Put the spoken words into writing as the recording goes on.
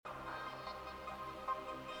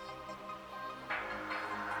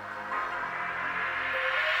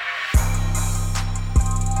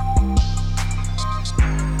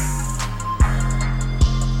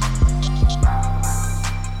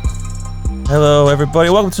Hello, everybody.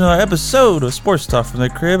 Welcome to another episode of Sports Talk from the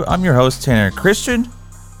Crib. I'm your host, Tanner Christian.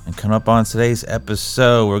 And coming up on today's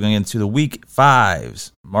episode, we're going to get into the Week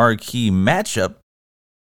 5's marquee matchup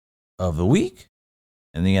of the week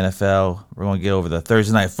in the NFL. We're going to get over the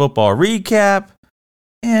Thursday Night Football recap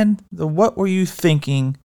and the What Were You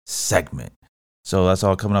Thinking segment. So that's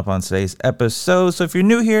all coming up on today's episode. So if you're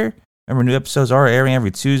new here, remember new episodes are airing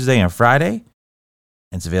every Tuesday and Friday.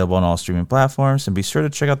 It's available on all streaming platforms. And be sure to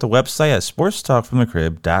check out the website at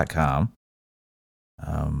sportstalkfromthecrib.com.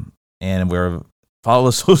 And follow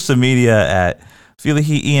the social media at Feel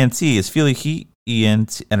Heat ENT. It's Feel Heat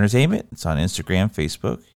ENT Entertainment. It's on Instagram,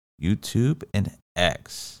 Facebook, YouTube, and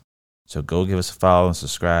X. So go give us a follow and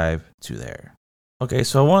subscribe to there. Okay,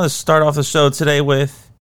 so I want to start off the show today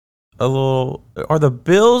with a little, are the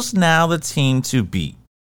Bills now the team to beat?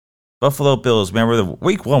 Buffalo Bills, remember the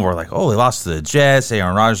week one, we're like, oh, they lost to the Jets.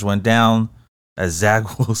 Aaron Rodgers went down. That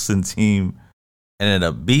Zach Wilson team ended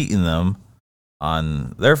up beating them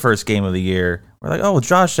on their first game of the year. We're like, oh,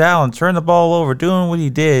 Josh Allen turned the ball over, doing what he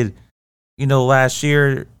did, last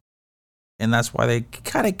year. And that's why they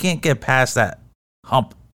kind of can't get past that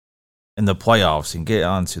hump in the playoffs and get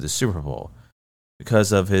on to the Super Bowl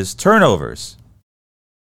because of his turnovers.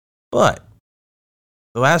 But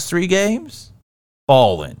the last 3 games,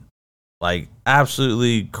 fallen. Like,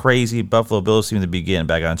 absolutely crazy. Buffalo Bills seem to be getting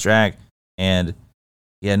back on track. And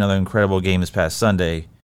he had another incredible game this past Sunday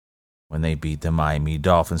when they beat the Miami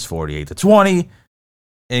Dolphins 48-20.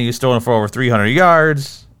 And he was throwing for over 300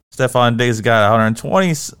 yards. Stephon Diggs got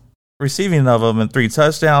 120 receiving of them and 3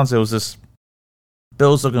 touchdowns. It was just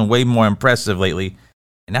Bills looking way more impressive lately.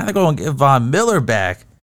 And now they're going to get Von Miller back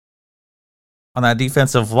on that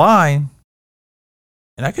defensive line.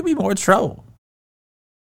 And that could be more trouble.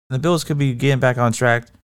 And the Bills could be getting back on track.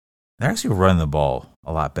 They're actually running the ball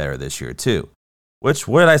a lot better this year, too. What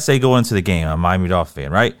did I say going into the game? I'm a Miami Dolphins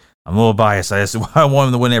fan, right? I'm a little biased. I want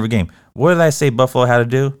them to win every game. What did I say Buffalo had to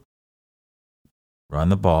do? Run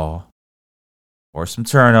the ball. Or some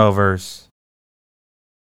turnovers.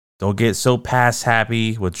 Don't get so pass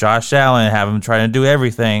happy with Josh Allen and have him trying to do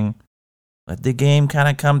everything. Let the game kind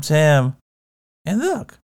of come to him. And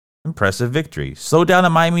look, impressive victory. Slow down the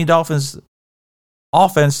Miami Dolphins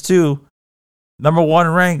offense, too. Number 1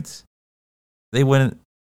 ranked. They win.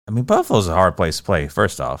 Buffalo's a hard place to play,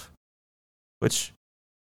 first off. Which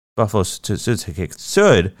Buffalo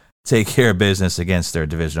should take care of business against their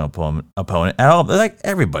divisional opponent. Like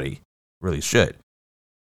everybody really should.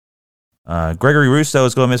 Gregory Rousseau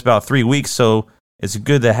is going to miss about 3 weeks, so it's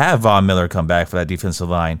good to have Von Miller come back for that defensive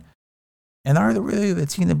line. And are they really the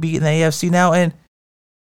team to beat in the AFC now? And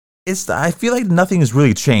I feel like nothing has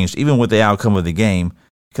really changed, even with the outcome of the game,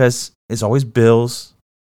 because it's always Bills,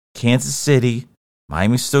 Kansas City,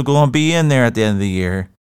 Miami's still going to be in there at the end of the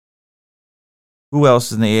year. Who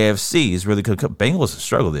else in the AFC is really good? Bengals have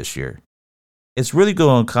struggled this year. It's really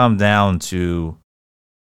going to come down to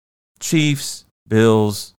Chiefs,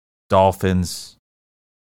 Bills, Dolphins.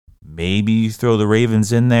 Maybe you throw the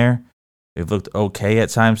Ravens in there. They've looked okay at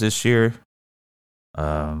times this year.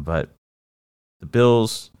 But the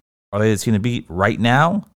Bills, are they the team to beat right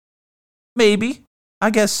now? Maybe. I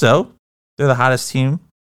guess so. They're the hottest team.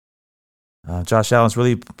 Josh Allen's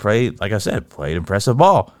really played impressive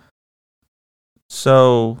ball.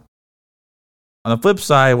 So, on the flip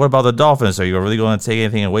side, what about the Dolphins? Are you really going to take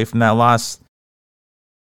anything away from that loss?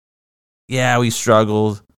 Yeah, we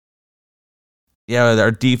struggled. Yeah,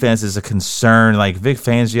 our defense is a concern. Like Vic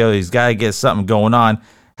Fangio, he's got to get something going on.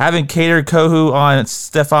 Having Kader Kohou on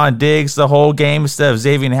Stephon Diggs the whole game instead of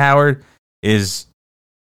Xavier Howard is,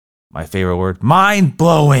 my favorite word,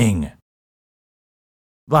 mind-blowing.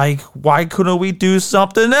 Like, why couldn't we do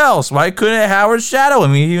something else? Why couldn't Howard shadow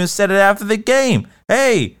him? He even said it after the game.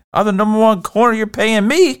 Hey, I'm the number 1 corner, you're paying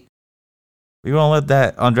me. We won't let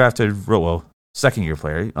that undrafted, second-year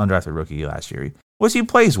player, undrafted rookie last year, which he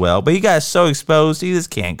plays well, but he got so exposed, he just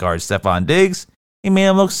can't guard Stephon Diggs. He made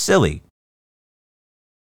him look silly.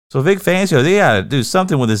 So Vic Fangio, they got to do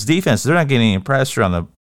something with his defense. They're not getting any pressure on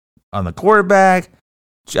the quarterback.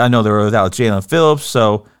 I know they were without Jalen Phillips,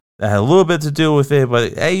 so that had a little bit to do with it.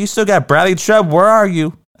 But, hey, you still got Bradley Chubb. Where are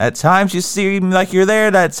you? At times you seem like you're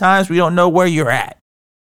there. At times we don't know where you're at.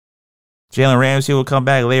 Jalen Ramsey will come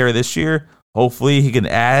back later this year. Hopefully he can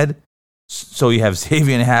add. So you have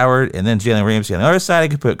Xavier Howard and then Jalen Ramsey on the other side. I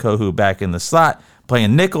could put Kohou back in the slot,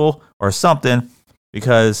 playing nickel or something,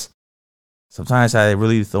 because sometimes I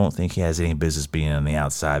really don't think he has any business being on the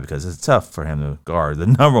outside because it's tough for him to guard the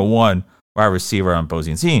number 1 wide receiver on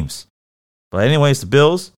opposing teams. But anyways, the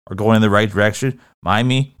Bills are going in the right direction.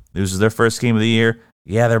 Miami loses their first game of the year.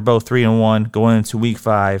 Yeah, they're both 3-1 going into week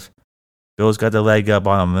 5. Bills got the leg up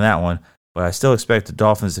on them in that one, but I still expect the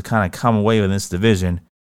Dolphins to kind of come away with this division.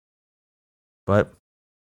 But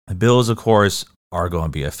the Bills, of course, are going to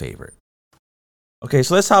be a favorite. Okay,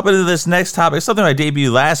 so let's hop into this next topic. Something I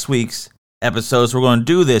debuted last week's episodes. We're going to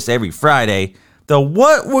do this every Friday. The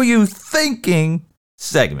What Were You Thinking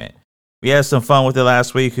segment. We had some fun with it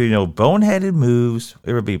last week. Boneheaded moves.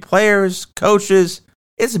 It would be players, coaches.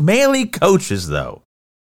 It's mainly coaches, though.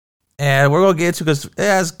 And we're going to get to because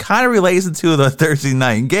it kind of relates into the Thursday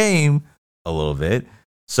night game a little bit.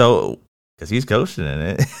 So, because he's coaching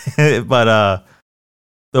in it. But,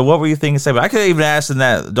 the What Were You Thinking segment? I could have even asked in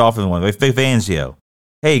that Dolphin one with Vic Fangio.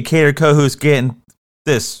 Hey, Cater Kohou's getting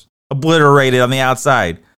this obliterated on the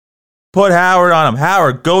outside. Put Howard on him.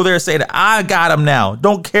 Howard, go there and say that I got him now.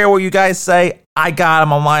 Don't care what you guys say. I got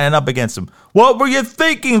him. I'm lining up against him. What were you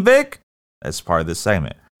thinking, Vic? That's part of this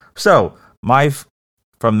segment. So,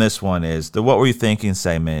 from this one is the What Were You Thinking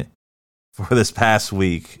segment for this past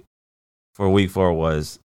week, for week 4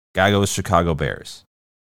 was, gotta go with Chicago Bears.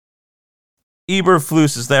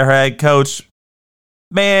 Eberflus is their head coach.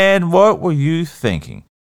 Man, what were you thinking?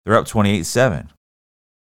 They're up 28-7.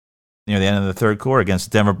 Near the end of the third quarter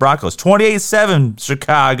against the Denver Broncos. 28-7,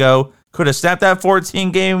 Chicago. Could have snapped that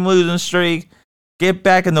 14-game losing streak. Get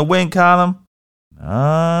back in the win column.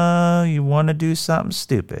 You want to do something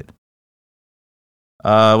stupid.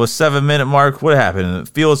 With 7-minute mark, what happened?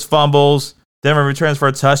 Fields fumbles. Denver returns for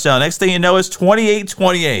a touchdown. Next thing you know, it's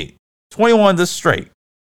 28-28. 21 to straight.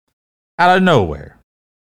 Out of nowhere.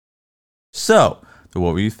 So, the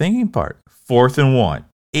what were you thinking part? 4th and 1.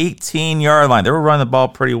 18-yard line. They were running the ball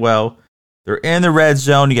pretty well. They're in the red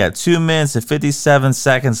zone. You got 2 minutes and 57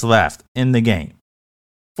 seconds left in the game.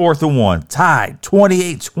 4th and 1. Tied.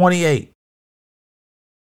 28-28.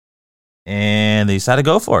 And they decided to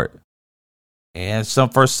go for it. And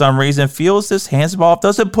for some reason, Fields just hands the ball off.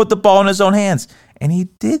 Doesn't put the ball in his own hands. And he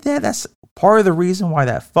did that. That's part of the reason why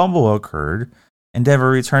that fumble occurred. And Denver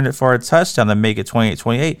returned it for a touchdown to make it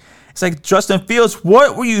 28-28. It's like, Justin Fields,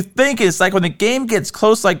 what were you thinking? It's like when the game gets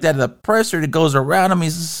close like that, the pressure that goes around him,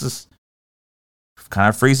 he's just kind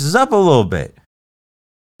of freezes up a little bit.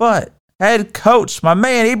 But head coach, my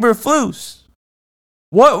man, Eberflus,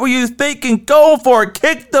 what were you thinking? Go for it.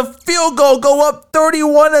 Kick the field goal. Go up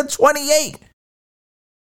 31-28.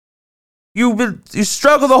 You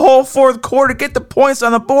struggle the whole fourth quarter. Get the points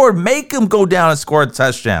on the board. Make them go down and score a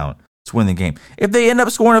touchdown to win the game. If they end up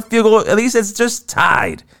scoring a field goal, at least it's just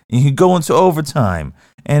tied. And you can go into overtime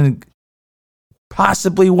and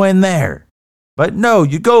possibly win there. But no,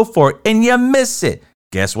 you go for it and you miss it.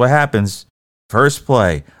 Guess what happens? First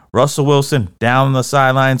play, Russell Wilson down the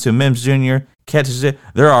sideline to Mims Jr. catches it.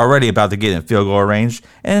 They're already about to get in field goal range.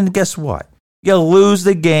 And guess what? You lose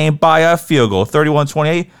the game by a field goal,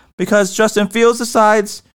 31-28, because Justin Fields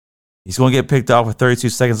decides he's going to get picked off with 32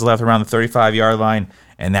 seconds left around the 35-yard line,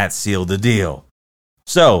 and that sealed the deal.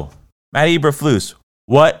 So, Matt Eberflus,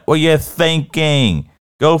 what were you thinking?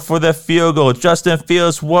 Go for the field goal. Justin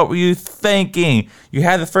Fields, what were you thinking? You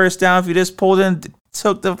had the first down. If you just pulled in,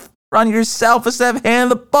 took the run yourself instead of handing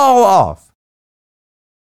the ball off.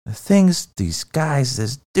 The things these guys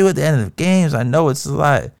just do at the end of the games, I know it's a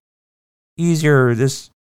lot easier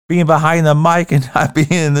just being behind the mic and not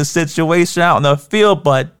being in the situation out in the field,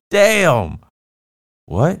 but damn,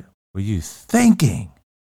 what were you thinking?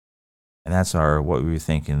 And that's our what we were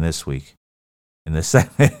thinking this week in the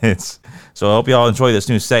segments. So I hope y'all enjoy this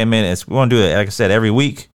new segment. We want to do it, like I said, every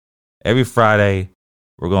week, every Friday.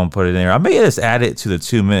 We're going to put it in there. I may just add it to the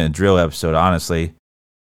 2-minute drill episode, honestly.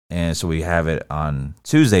 And so we have it on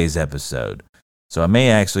Tuesday's episode. So I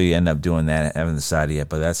may actually end up doing that. I haven't decided yet,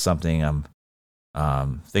 but that's something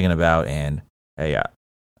I'm thinking about. And hey,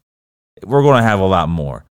 we're going to have a lot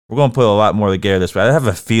more. We're going to put a lot more together this way. I have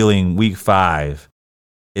a feeling week 5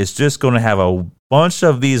 is just going to have a bunch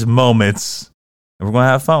of these moments, and we're going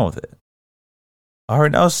to have fun with it. All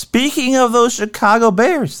right, now speaking of those Chicago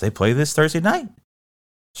Bears, they play this Thursday night.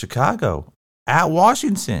 Chicago at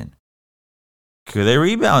Washington. Could they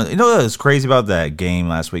rebound? You know what's crazy about that game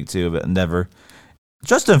last week too, but never.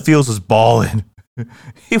 Justin Fields was balling.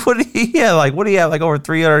 He had like over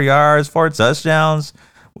 300 yards, 4 touchdowns.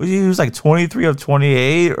 He was like 23 of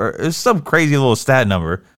 28, or it's some crazy little stat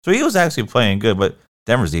number. So he was actually playing good, but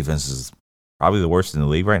Denver's defense is probably the worst in the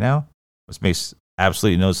league right now, which makes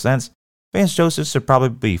absolutely no sense. Vance Joseph should probably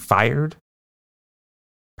be fired.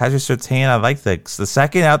 Patrick Surtain, I like the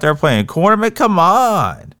second out there playing cornerback. Come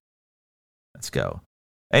on. Let's go.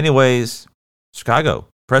 Anyways, Chicago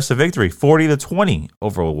pressed a victory 40-20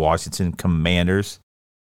 over Washington Commanders.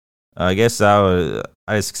 I guess I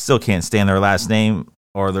still can't stand their last name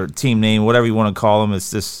or their team name, whatever you want to call them. It's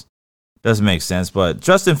just Doesn't make sense. But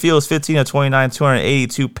Justin Fields, 15 of 29,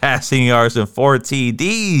 282 passing yards and 4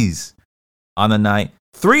 TDs on the night.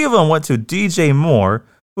 3 of them went to DJ Moore,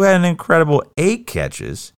 who had an incredible 8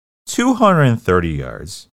 catches, 230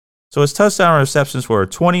 yards. So his touchdown receptions were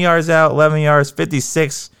 20 yards out, 11 yards,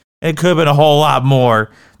 56. And it could have been a whole lot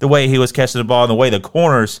more the way he was catching the ball and the way the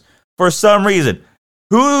corners, for some reason.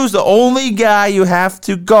 Who's the only guy you have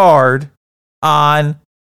to guard on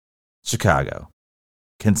Chicago?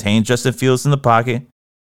 Contain Justin Fields in the pocket.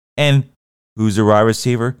 And who's the wide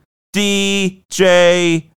receiver?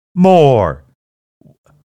 DJ Moore.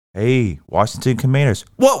 Hey, Washington Commanders,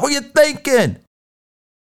 what were you thinking?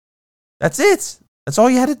 That's it. That's all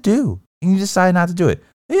you had to do. And you decided not to do it.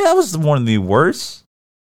 Yeah, that was one of the worst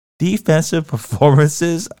defensive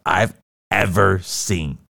performances I've ever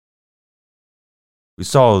seen. We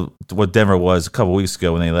saw what Denver was a couple weeks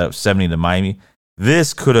ago when they let up 70 to Miami.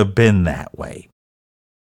 This could have been that way.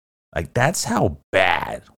 Like, that's how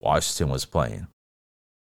bad Washington was playing.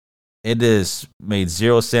 It just made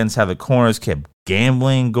zero sense how the corners kept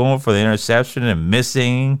gambling, going for the interception and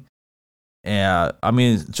missing. And I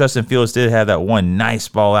mean, Justin Fields did have that one nice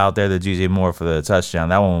ball out there to DJ Moore for the touchdown.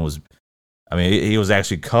 That one was, I mean, he was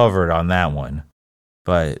actually covered on that one.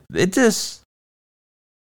 But it just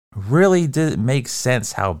really didn't make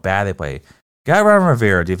sense how bad they played. Got Ron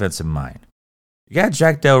Rivera, defensive mind. You got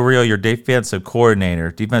Jack Del Rio, your defensive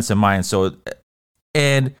coordinator, defensive mind. So,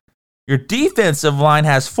 and your defensive line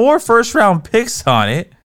has 4 first-round picks on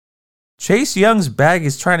it. Chase Young's back.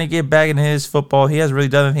 He's trying to get back in his football. He hasn't really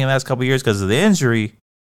done anything in the last couple of years because of the injury.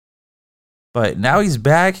 But now he's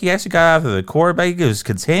back. He actually got after the quarterback. He was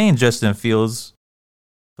containing Justin Fields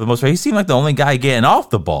for the most part. He seemed like the only guy getting off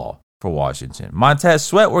the ball for Washington. Montez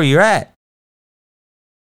Sweat, where you at?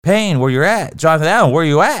 Payne, where you at? Jonathan Allen, where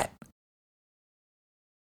you at?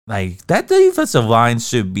 Like, that defensive line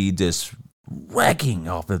should be just wrecking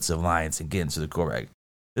offensive lines and getting to the quarterback.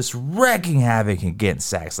 Just wrecking havoc and getting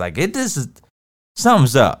sacks. Like, it just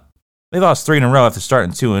sums up. They lost 3 in a row after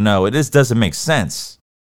starting 2-0. It just doesn't make sense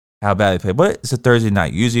how bad they play. But it's a Thursday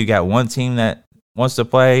night. Usually you got one team that wants to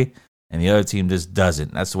play and the other team just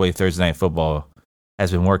doesn't. That's the way Thursday night football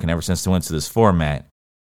has been working ever since they went to this format.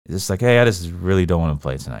 It's just like, hey, I just really don't want to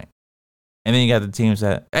play tonight. And then you got the teams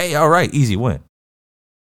that, hey, all right, easy win.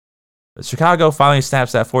 But Chicago finally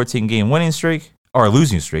snaps that 14-game winning streak, or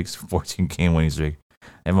losing streaks, 14-game winning streak.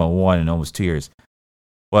 They haven't won in almost 2 years.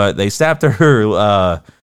 But they snapped their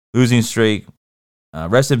losing streak.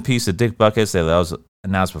 Rest in peace to Dick Buckets. That was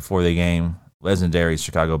announced before the game. Legendary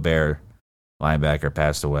Chicago Bear linebacker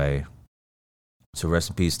passed away. So rest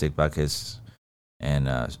in peace, Dick Buckets. And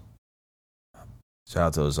shout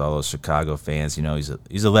out to all those Chicago fans. You know, he's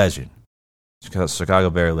a legend. Chicago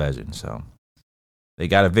Bear legend. So they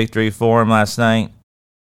got a victory for him last night.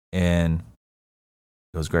 And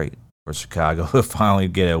it was great for Chicago to finally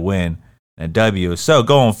get a win and a W. So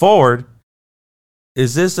going forward,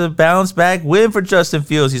 is this a bounce back win for Justin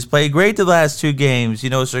Fields? He's played great the last 2 games. You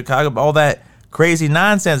know, Chicago, all that crazy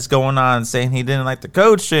nonsense going on, saying he didn't like the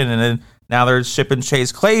coaching, and then now they're shipping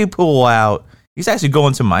Chase Claypool out. He's actually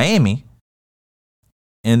going to Miami.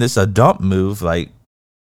 And this a dump move, like,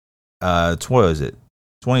 what was it?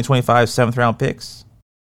 2025 7th round picks?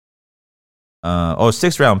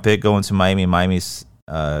 6th round pick going to Miami. Miami sends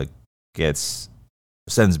the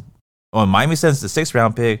 6th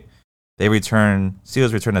round pick.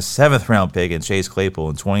 Steelers return a 7th round pick and Chase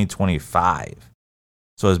Claypool in 2025.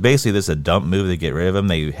 So it's basically this a dump move to get rid of him.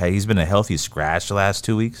 He's been a healthy scratch the last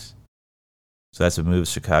 2 weeks. So that's a move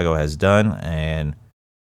Chicago has done. And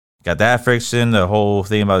got that friction, the whole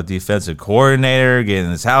thing about the defensive coordinator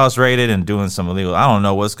getting his house raided and doing some illegal. I don't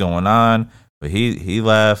know what's going on, but he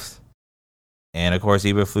left. And, of course,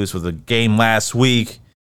 Eberflus with the game last week,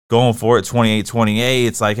 going for it 28-28.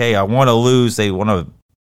 It's like, hey, I want to lose. They want to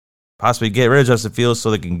possibly get rid of Justin Fields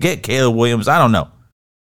so they can get Caleb Williams. I don't know.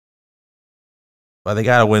 But they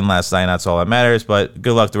got to win last night. That's all that matters. But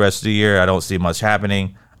good luck the rest of the year. I don't see much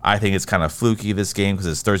happening. I think it's kind of fluky, this game, because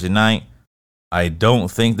it's Thursday night. I don't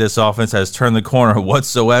think this offense has turned the corner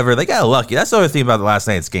whatsoever. They got lucky. That's the other thing about the last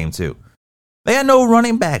night's game, too. They had no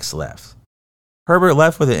running backs left. Herbert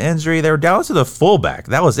left with an injury. They were down to the fullback.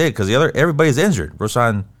 That was it, because everybody's injured.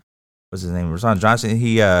 Rashawn, what's his name? Rashawn Johnson.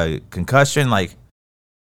 He concussion,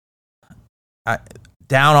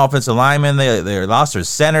 down offensive lineman. They lost their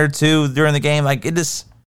center too during the game. Like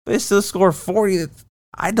they still scored 40.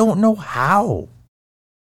 I don't know how.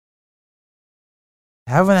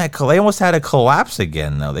 Having that, they almost had a collapse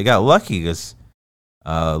again though. They got lucky because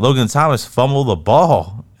Logan Thomas fumbled the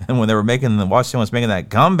ball, and when Washington was making that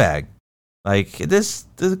comeback. Like, this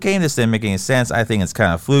game just didn't make any sense. I think it's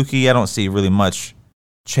kind of fluky. I don't see really much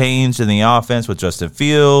change in the offense with Justin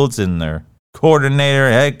Fields and their coordinator,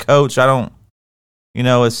 head coach.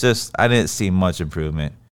 It's just, I didn't see much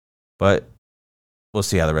improvement. But we'll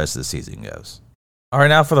see how the rest of the season goes. All right,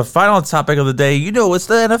 now for the final topic of the day, it's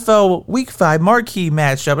the NFL Week 5 Marquee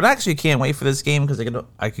matchup. And I actually can't wait for this game because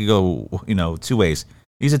I could go, two ways.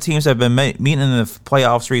 These are teams that have been meeting in the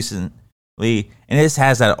playoffs recently. And this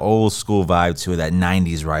has that old school vibe to it, that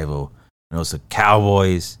 90s rival. It's the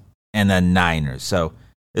Cowboys and the Niners. So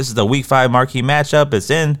this is the Week 5 Marquee matchup. It's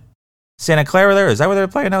in Santa Clara there. Is that where they're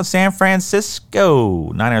playing now? San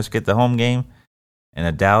Francisco. Niners get the home game. And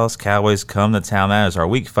the Dallas Cowboys come to town. That is our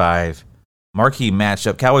Week 5 Marquee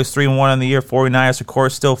matchup. Cowboys 3-1 on the year. 49ers, of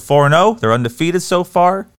course, still 4-0. They're undefeated so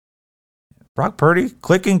far. Brock Purdy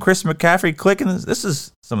clicking. Chris McCaffrey clicking. This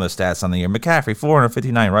is some of the stats on the year. McCaffrey,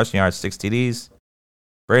 459 rushing yards, 6 TDs.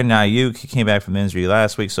 Brandon Ayuk, he came back from the injury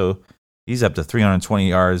last week, so he's up to 320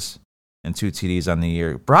 yards and 2 TDs on the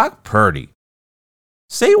year. Brock Purdy.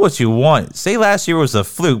 Say what you want. Say last year was a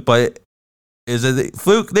fluke, but is it a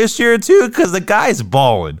fluke this year too? Because the guy's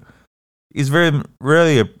balling. He's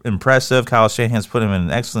really impressive. Kyle Shanahan's put him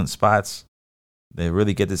in excellent spots. They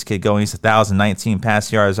really get this kid going. He's 1,019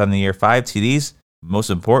 pass yards on the year, 5 TDs. Most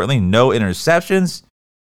importantly, no interceptions.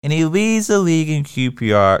 And he leads the league in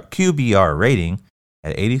QBR rating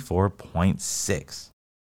at 84.6.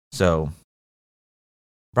 So,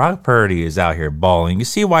 Brock Purdy is out here balling. You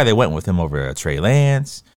see why they went with him over a Trey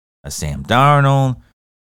Lance, a Sam Darnold.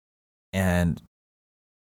 And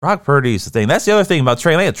Brock Purdy is the thing. That's the other thing about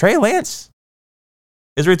Trey Lance. Trey Lance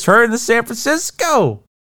is returned to San Francisco.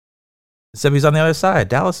 Except he's on the other side,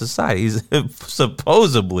 Dallas' side. He's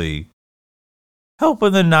supposedly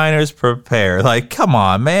helping the Niners prepare. Like, come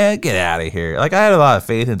on, man, get out of here. Like, I had a lot of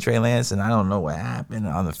faith in Trey Lance, and I don't know what happened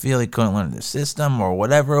on the field. He couldn't learn the system or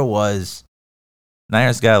whatever it was.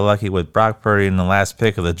 Niners got lucky with Brock Purdy in the last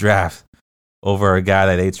pick of the draft over a guy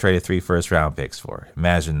that they traded 3 first-round picks for.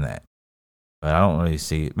 Imagine that. But I don't really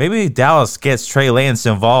see. Maybe Dallas gets Trey Lance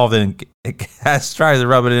involved and tries to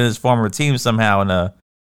rub it in his former team somehow in a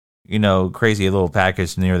crazy little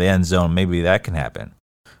package near the end zone. Maybe that can happen.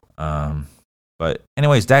 But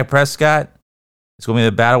anyways, Dak Prescott, it's going to be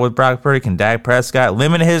the battle with Brock Purdy. Can Dak Prescott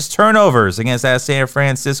limit his turnovers against that San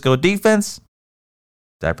Francisco defense?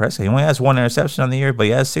 Dak Prescott, he only has 1 interception on the year, but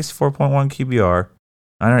he has 64.1 QBR,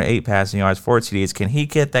 908 passing yards, 4 TDs. Can he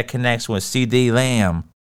get that connection with CD Lamb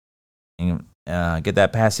and get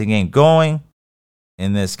that passing game going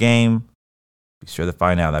in this game? Be sure to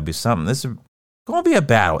find out. That'd be something. This is going to be a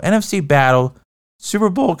battle. NFC battle. Super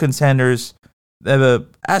Bowl contenders. The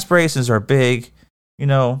aspirations are big,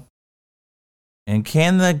 And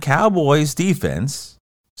can the Cowboys defense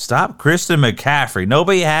stop Christian McCaffrey?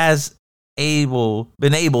 Nobody has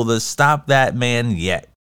been able to stop that man yet.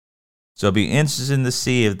 So it'll be interesting to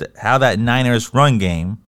see how that Niners run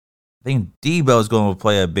game. I think Debo is going to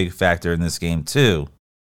play a big factor in this game too.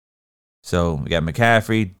 So we got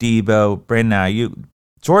McCaffrey, Debo, Brandon Ayuk.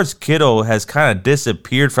 George Kittle has kind of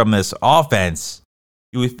disappeared from this offense.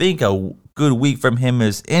 You would think a good week from him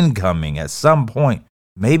is incoming at some point.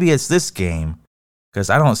 Maybe it's this game because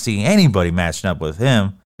I don't see anybody matching up with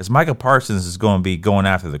him because Micah Parsons is going to be going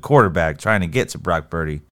after the quarterback, trying to get to Brock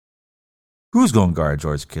Purdy. Who's going to guard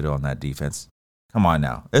George Kittle on that defense? Come on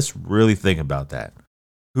now. Let's really think about that.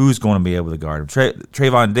 Who's going to be able to guard him?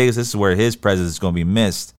 Trayvon Diggs, this is where his presence is going to be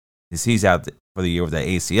missed because he's out for the year with that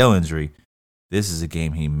ACL injury. This is a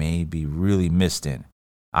game he may be really missed in.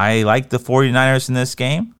 I like the 49ers in this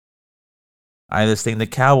game. I just think the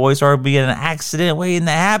Cowboys are being an accident waiting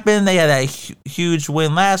to happen. They had that huge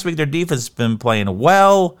win last week. Their defense has been playing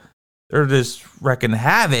well. They're just wrecking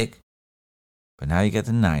havoc. But now you get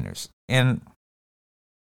the Niners. And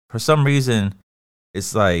for some reason,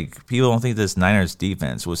 it's like people don't think this Niners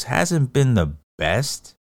defense hasn't been the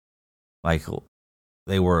best like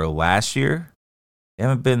they were last year. They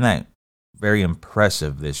haven't been that very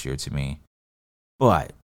impressive this year to me.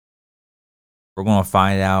 But we're going to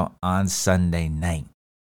find out on Sunday night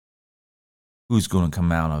who's going to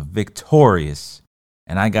come out victorious.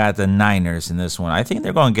 And I got the Niners in this one. I think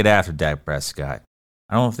they're going to get after Dak Prescott.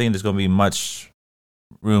 I don't think there's going to be much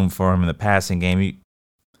room for him in the passing game.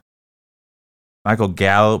 Michael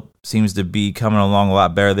Gallup seems to be coming along a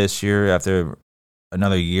lot better this year after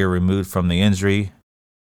another year removed from the injury.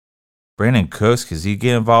 Brandon Cooks, does he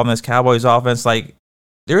get involved in this Cowboys offense? Like,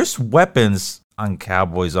 there's weapons on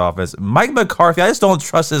Cowboys offense. Mike McCarthy, I just don't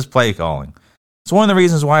trust his play calling. It's one of the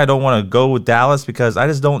reasons why I don't want to go with Dallas because I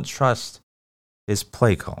just don't trust his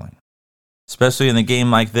play calling. Especially in a game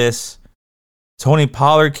like this. Tony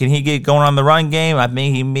Pollard, can he get going on the run game? I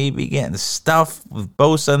think he may be getting stuffed with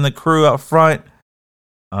Bosa and the crew up front.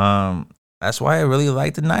 That's why I really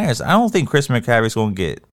like the Niners. I don't think Chris McCaffrey's going to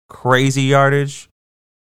get crazy yardage,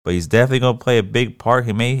 but he's definitely going to play a big part.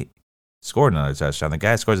 He may score another touchdown. The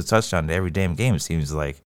guy scores a touchdown to every damn game, it seems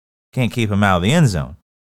like. Can't keep him out of the end zone.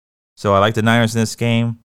 So I like the Niners in this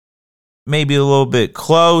game. Maybe a little bit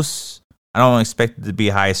close. I don't expect it to be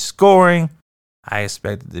high scoring. I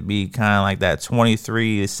expect it to be kind of like that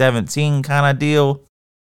 23-17 kind of deal.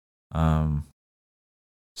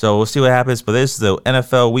 So we'll see what happens. But this is the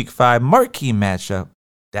NFL Week 5 marquee matchup.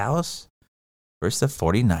 Dallas versus the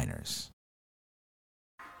 49ers.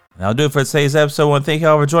 And that'll do it for today's episode. I want to thank you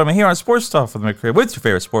all for joining me here on Sports Talk from the crib with your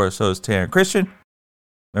favorite sports host, Taryn Christian.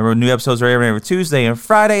 Remember, new episodes are airing every Tuesday and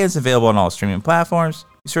Friday. It's available on all streaming platforms.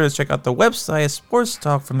 Be sure to check out the website at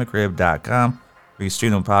sportstalkfromthecrib.com. You can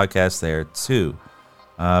stream the podcast there too.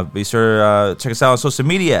 Be sure to check us out on social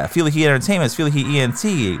media. Feel the Heat Entertainment. It's Feel the Heat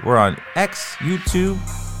ENT. We're on X, YouTube,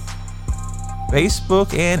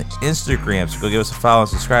 Facebook, and Instagram. So go give us a follow and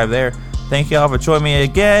subscribe there. Thank you all for joining me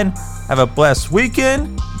again. Have a blessed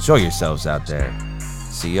weekend. Enjoy yourselves out there.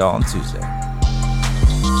 See y'all on Tuesday.